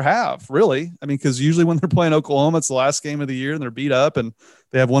they ever have, really. I mean, because usually when they're playing Oklahoma, it's the last game of the year, and they're beat up, and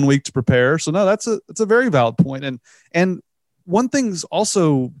they have 1 week to prepare. So, no, that's a very valid point. And one thing's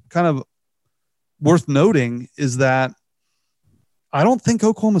also kind of worth noting is that I don't think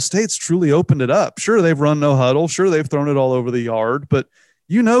Oklahoma State's truly opened it up. Sure, they've run no huddle. Sure, they've thrown it all over the yard. But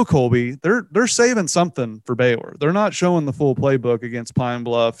Colby, they're saving something for Baylor. They're not showing the full playbook against Pine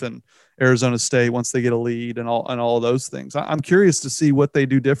Bluff and Arizona State once they get a lead and all of those things. I'm curious to see what they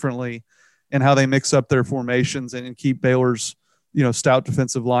do differently and how they mix up their formations and keep Baylor's stout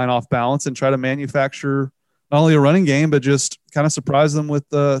defensive line off balance and try to manufacture not only a running game but just kind of surprise them with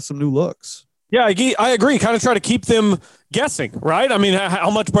some new looks. Yeah, I agree. Kind of try to keep them guessing, right? I mean, how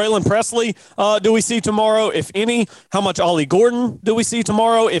much Braylon Presley do we see tomorrow, if any? How much Ollie Gordon do we see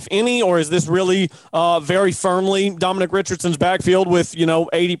tomorrow, if any? Or is this really very firmly Dominic Richardson's backfield with,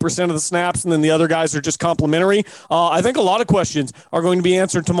 80% of the snaps and then the other guys are just complimentary? I think a lot of questions are going to be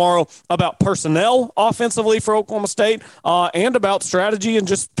answered tomorrow about personnel offensively for Oklahoma State and about strategy and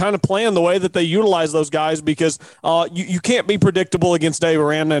just kind of playing the way that they utilize those guys, because you can't be predictable against Dave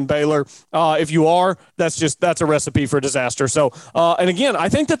Aranda and Baylor. If you are, that's a recipe for disaster. So, and again, I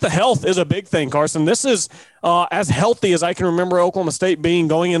think that the health is a big thing, Carson. This is as healthy as I can remember Oklahoma State being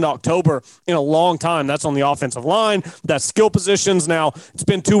going into October in a long time. That's on the offensive line. That's skill positions. Now, it's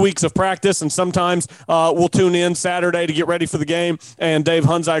been 2 weeks of practice, and sometimes we'll tune in Saturday to get ready for the game, and Dave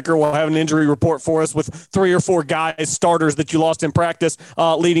Hunziker will have an injury report for us with 3 or 4 guys, starters that you lost in practice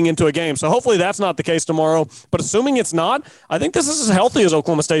leading into a game. So hopefully that's not the case tomorrow. But assuming it's not, I think this is as healthy as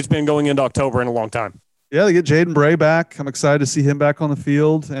Oklahoma State's been going into October in a long time. Yeah, they get Jaden Bray back. I'm excited to see him back on the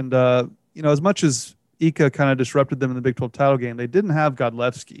field. And, as much as Ika kind of disrupted them in the Big 12 title game, they didn't have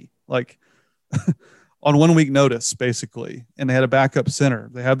Godlewski, on 1 week notice, basically. And they had a backup center.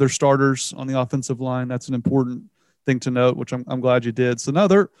 They have their starters on the offensive line. That's an important thing to note, which I'm glad you did. So,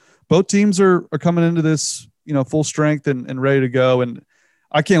 no, both teams are coming into this, full strength and ready to go. And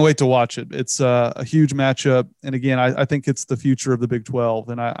I can't wait to watch it. It's a huge matchup. And, again, I think it's the future of the Big 12,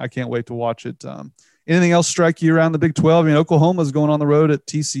 and I can't wait to watch it. Anything else strike you around the Big 12? I mean, Oklahoma's going on the road at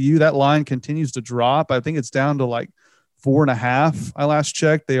TCU. That line continues to drop. I think it's down to 4.5. I last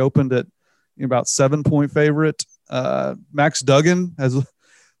checked. They opened at about 7-point favorite. Max Duggan has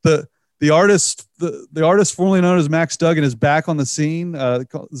the artist formerly known as Max Duggan is back on the scene.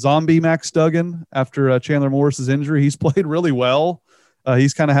 Zombie Max Duggan after Chandler Morris's injury. He's played really well.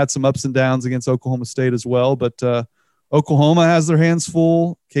 He's kind of had some ups and downs against Oklahoma State as well, but Oklahoma has their hands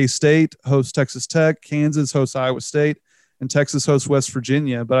full. K-State hosts Texas Tech. Kansas hosts Iowa State. And Texas hosts West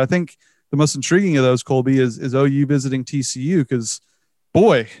Virginia. But I think the most intriguing of those, Colby, is OU visiting TCU because,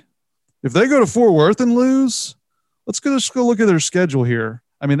 boy, if they go to Fort Worth and lose, let's go look at their schedule here.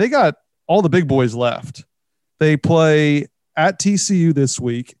 I mean, they got all the big boys left. They play at TCU this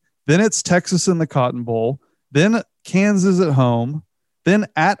week. Then it's Texas in the Cotton Bowl. Then Kansas at home. Then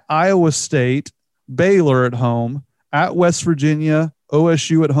at Iowa State, Baylor at home. At West Virginia,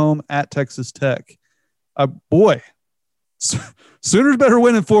 OSU at home, at Texas Tech. Boy, Sooners better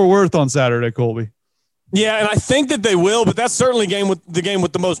win in Fort Worth on Saturday, Colby. Yeah, and I think that they will, but that's certainly the game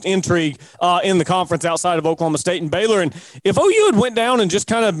with the most intrigue in the conference outside of Oklahoma State and Baylor. And if OU had went down and just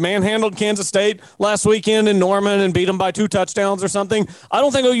kind of manhandled Kansas State last weekend in Norman and beat them by 2 touchdowns or something, I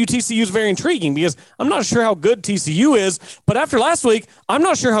don't think OU-TCU is very intriguing because I'm not sure how good TCU is. But after last week, I'm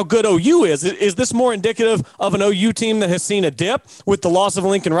not sure how good OU is. Is this more indicative of an OU team that has seen a dip with the loss of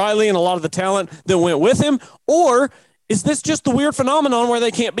Lincoln Riley and a lot of the talent that went with him? Or is this just the weird phenomenon where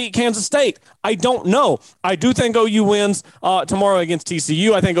they can't beat Kansas State? I don't know. I do think OU wins tomorrow against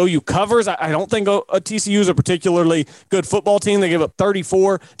TCU. I think OU covers. I don't think TCU is a particularly good football team. They gave up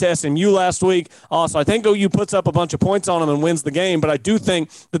 34 to SMU last week. So I think OU puts up a bunch of points on them and wins the game. But I do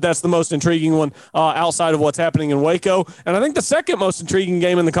think that that's the most intriguing one outside of what's happening in Waco. And I think the second most intriguing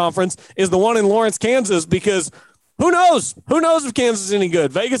game in the conference is the one in Lawrence, Kansas, because Who knows? Who knows if Kansas is any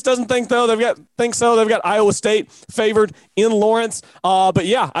good? Vegas doesn't think though. They've got Iowa State favored in Lawrence. But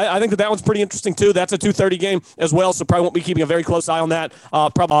yeah, I think that one's pretty interesting too. That's a 2:30 game as well, so probably won't be keeping a very close eye on that.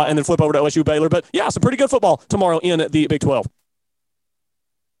 And then flip over to OSU-Baylor. But yeah, some pretty good football tomorrow in the Big 12.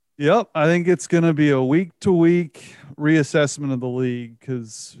 Yep, I think it's going to be a week-to-week reassessment of the league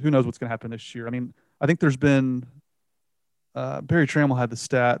because who knows what's going to happen this year. I mean, I think there's been Barry Trammell had the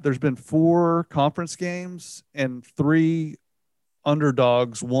stat. There's been 4 conference games and 3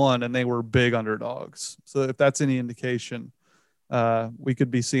 underdogs won, and they were big underdogs. So if that's any indication, we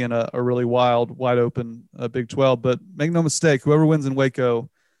could be seeing a really wild, wide open Big 12. But make no mistake, whoever wins in Waco,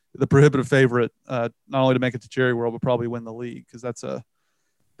 the prohibitive favorite, not only to make it to Jerry World, but probably win the league because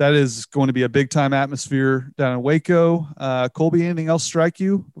that is going to be a big time atmosphere down in Waco. Colby, anything else strike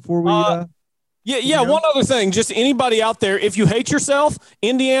you before we? Yeah. One other thing, just anybody out there, if you hate yourself,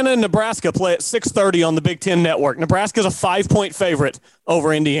 Indiana and Nebraska play at 6:30 on the Big Ten Network. Nebraska's a 5-point favorite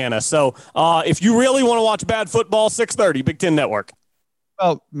over Indiana. So if you really want to watch bad football, 6:30 Big Ten Network.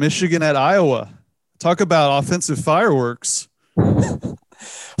 Well, Michigan at Iowa. Talk about offensive fireworks.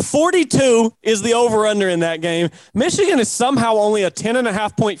 42 is the over-under in that game. Michigan is somehow only a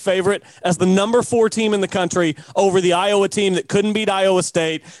 10.5-point favorite as the number 4 team in the country over the Iowa team that couldn't beat Iowa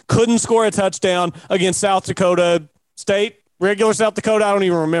State, couldn't score a touchdown against South Dakota State, regular South Dakota. I don't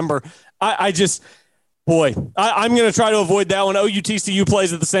even remember. I'm going to try to avoid that one. OU-TCU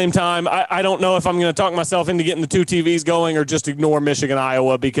plays at the same time. I don't know if I'm going to talk myself into getting the 2 TVs going or just ignore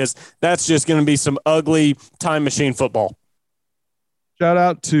Michigan-Iowa because that's just going to be some ugly time machine football. Shout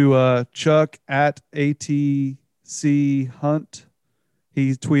out to Chuck at ATC Hunt.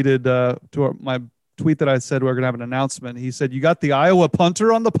 He tweeted to my tweet that I said we're going to have an announcement. He said, "You got the Iowa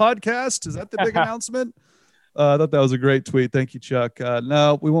punter on the podcast? Is that the big announcement?" I thought that was a great tweet. Thank you, Chuck.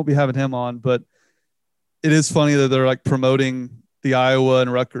 No, we won't be having him on, but it is funny that they're like promoting the Iowa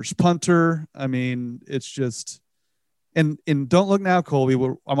and Rutgers punter. I mean, it's just and don't look now, Colby.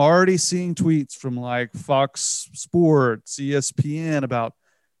 I'm already seeing tweets from like Fox Sports, ESPN about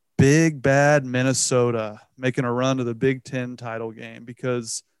big bad Minnesota making a run to the Big Ten title game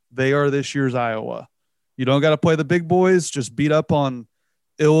because they are this year's Iowa. You don't got to play the big boys. Just beat up on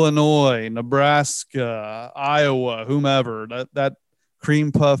Illinois, Nebraska, Iowa, whomever. That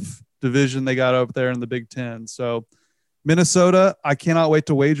cream puff division they got up there in the Big Ten. So Minnesota, I cannot wait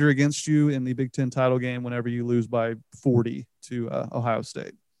to wager against you in the Big Ten title game whenever you lose by 40 to Ohio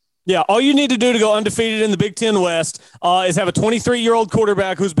State. Yeah, all you need to do to go undefeated in the Big Ten West is have a 23-year-old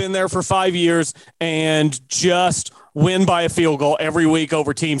quarterback who's been there for 5 years and just win by a field goal every week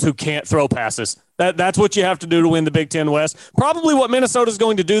over teams who can't throw passes. That's what you have to do to win the Big Ten West. Probably what Minnesota's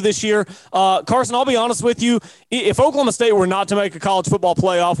going to do this year. Carson, I'll be honest with you. If Oklahoma State were not to make a college football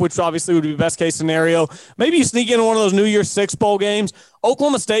playoff, which obviously would be best case scenario, maybe you sneak in one of those New Year's Six bowl games.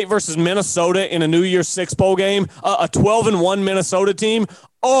 Oklahoma State versus Minnesota in a New Year's Six bowl game, a 12-1 Minnesota team.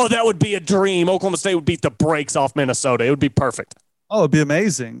 Oh, that would be a dream. Oklahoma State would beat the brakes off Minnesota. It would be perfect. Oh, it'd be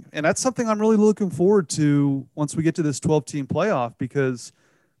amazing. And that's something I'm really looking forward to once we get to this 12-team playoff because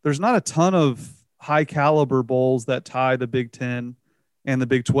there's not a ton of high caliber bowls that tie the Big Ten and the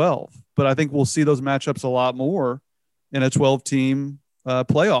Big 12. But I think we'll see those matchups a lot more in a 12-team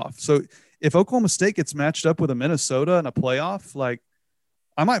playoff. So if Oklahoma State gets matched up with a Minnesota in a playoff, like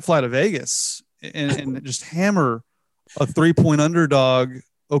I might fly to Vegas and just hammer a 3-point underdog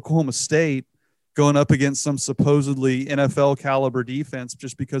Oklahoma State going up against some supposedly NFL caliber defense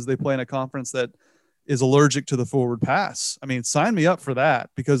just because they play in a conference that is allergic to the forward pass. I mean, sign me up for that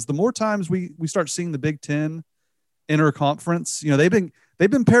because the more times we start seeing the Big Ten interconference, you know, they've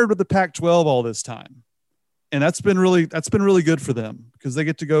been paired with the Pac-12 all this time. And that's been really good for them because they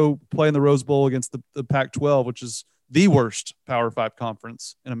get to go play in the Rose Bowl against the Pac-12, which is the worst Power 5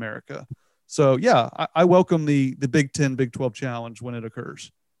 conference in America. So yeah, I welcome the Big Ten, Big 12 challenge when it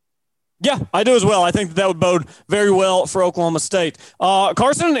occurs. Yeah, I do as well. I think that would bode very well for Oklahoma State.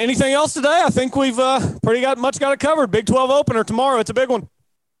 Carson, anything else today? I think we've pretty much got it covered. Big 12 opener tomorrow. It's a big one.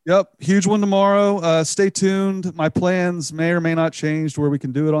 Yep, huge one tomorrow. Stay tuned. My plans may or may not change to where we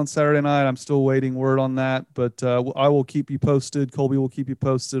can do it on Saturday night. I'm still waiting word on that, but I will keep you posted. Colby will keep you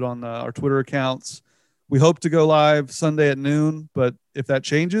posted on our Twitter accounts. We hope to go live Sunday at noon, but if that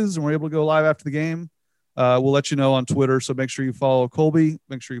changes and we're able to go live after the game, we'll let you know on Twitter. So make sure you follow Colby.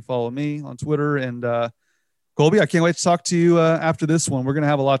 Make sure you follow me on Twitter. And Colby, I can't wait to talk to you after this one. We're going to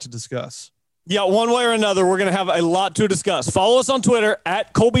have a lot to discuss. Yeah, one way or another, we're going to have a lot to discuss. Follow us on Twitter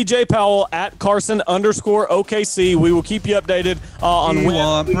at Colby J. Powell, at Carson_OKC. We will keep you updated on We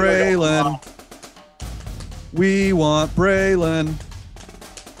want Braylon. We want Braylon.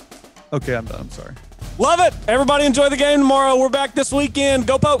 Okay, I'm done. I'm sorry. Love it. Everybody enjoy the game tomorrow. We're back this weekend.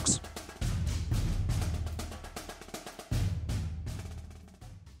 Go Pokes.